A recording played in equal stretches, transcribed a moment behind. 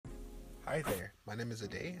Hi there, my name is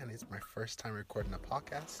Ade, and it's my first time recording a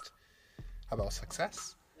podcast about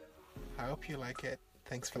success. I hope you like it.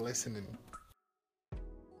 Thanks for listening.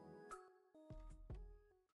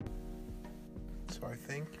 So I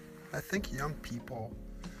think young people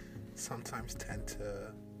sometimes tend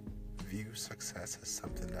to view success as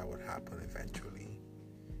something that would happen eventually.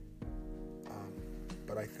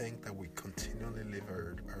 But I think that we continually live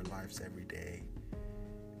our lives every day,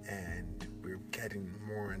 and we're getting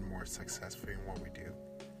more and more successful in what we do.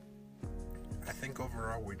 I think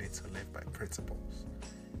overall we need to live by principles,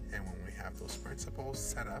 and when we have those principles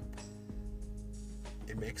set up,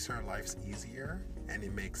 it makes our lives easier, and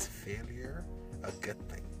it makes failure a good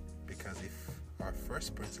thing. Because if our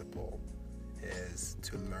first principle is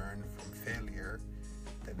to learn from failure,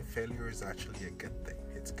 then failure is actually a good thing.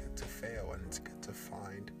 It's good to fail, and it's good to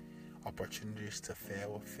find opportunities to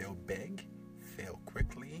fail big, fail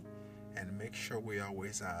quickly, and make sure we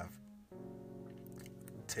always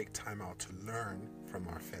take time out to learn from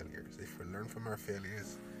our failures. If we learn from our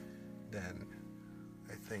failures, then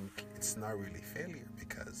I think it's not really failure,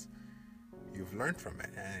 because you've learned from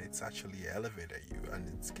it, and it's actually elevated you, and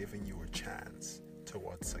it's giving you a chance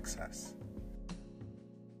towards success.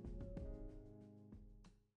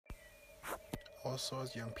 Also,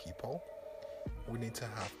 as young people, we need to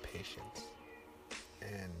have patience,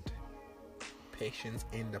 and patience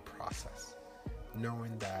in the process,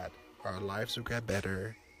 knowing that our lives will get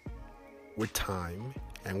better with time,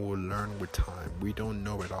 and we'll learn with time. We don't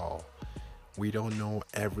know it all. We don't know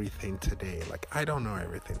everything today. Like, I don't know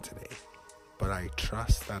everything today, but I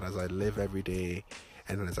trust that as I live every day,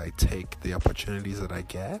 and as I take the opportunities that I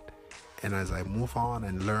get, and as I move on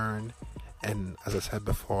and learn, and as I said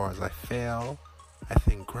before, as I fail, I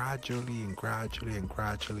think gradually,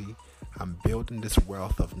 I'm building this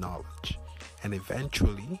wealth of knowledge, and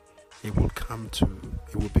eventually it will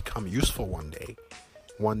become useful one day.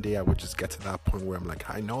 One day I would just get to that point where I'm like,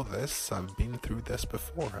 I know this, I've been through this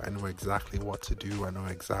before, I know exactly what to do, I know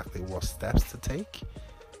exactly what steps to take,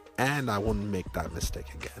 and I won't make that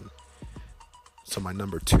mistake again. So my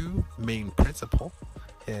number 2 main principle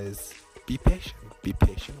is be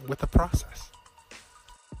patient with the process.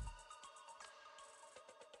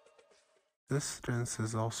 Persistence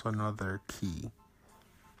is also another key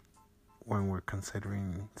when we're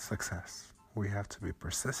considering success. We have to be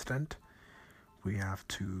persistent. We have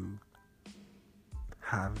to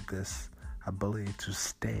have this ability to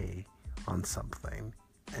stay on something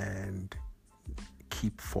and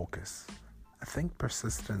keep focus. I think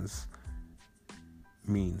persistence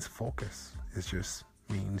means focus. It just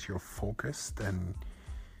means you're focused,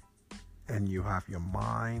 and you have your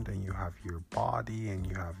mind, and you have your body, and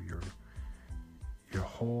you have your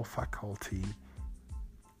whole faculty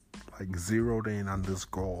like zeroed in on this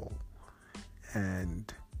goal.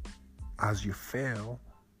 And as you fail,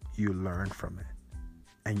 you learn from it,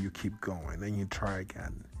 and you keep going, and you try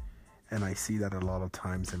again. And I see that a lot of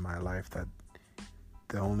times in my life, that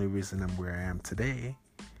the only reason I'm where I am today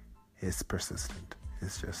is persistent.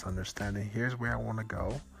 It's just understanding here's where I want to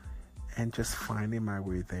go, and just finding my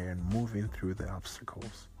way there and moving through the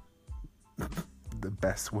obstacles. The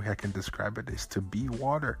best way I can describe it is to be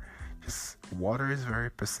water. Just water is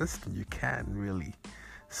very persistent. You can't really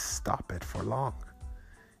stop it for long.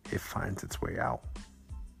 It finds its way out.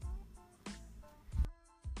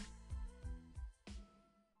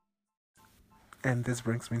 And this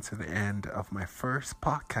brings me to the end of my first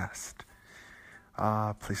podcast.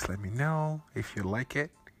 Please let me know if you like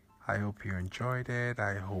it. I hope you enjoyed it.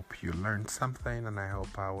 I hope you learned something, and I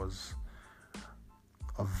hope I was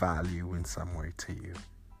of value in some way to you.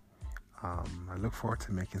 I look forward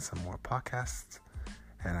to making some more podcasts,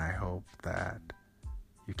 and I hope that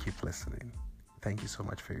you keep listening. Thank you so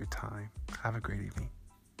much for your time. Have a great evening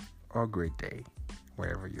or a great day,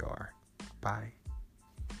 wherever you are. Bye.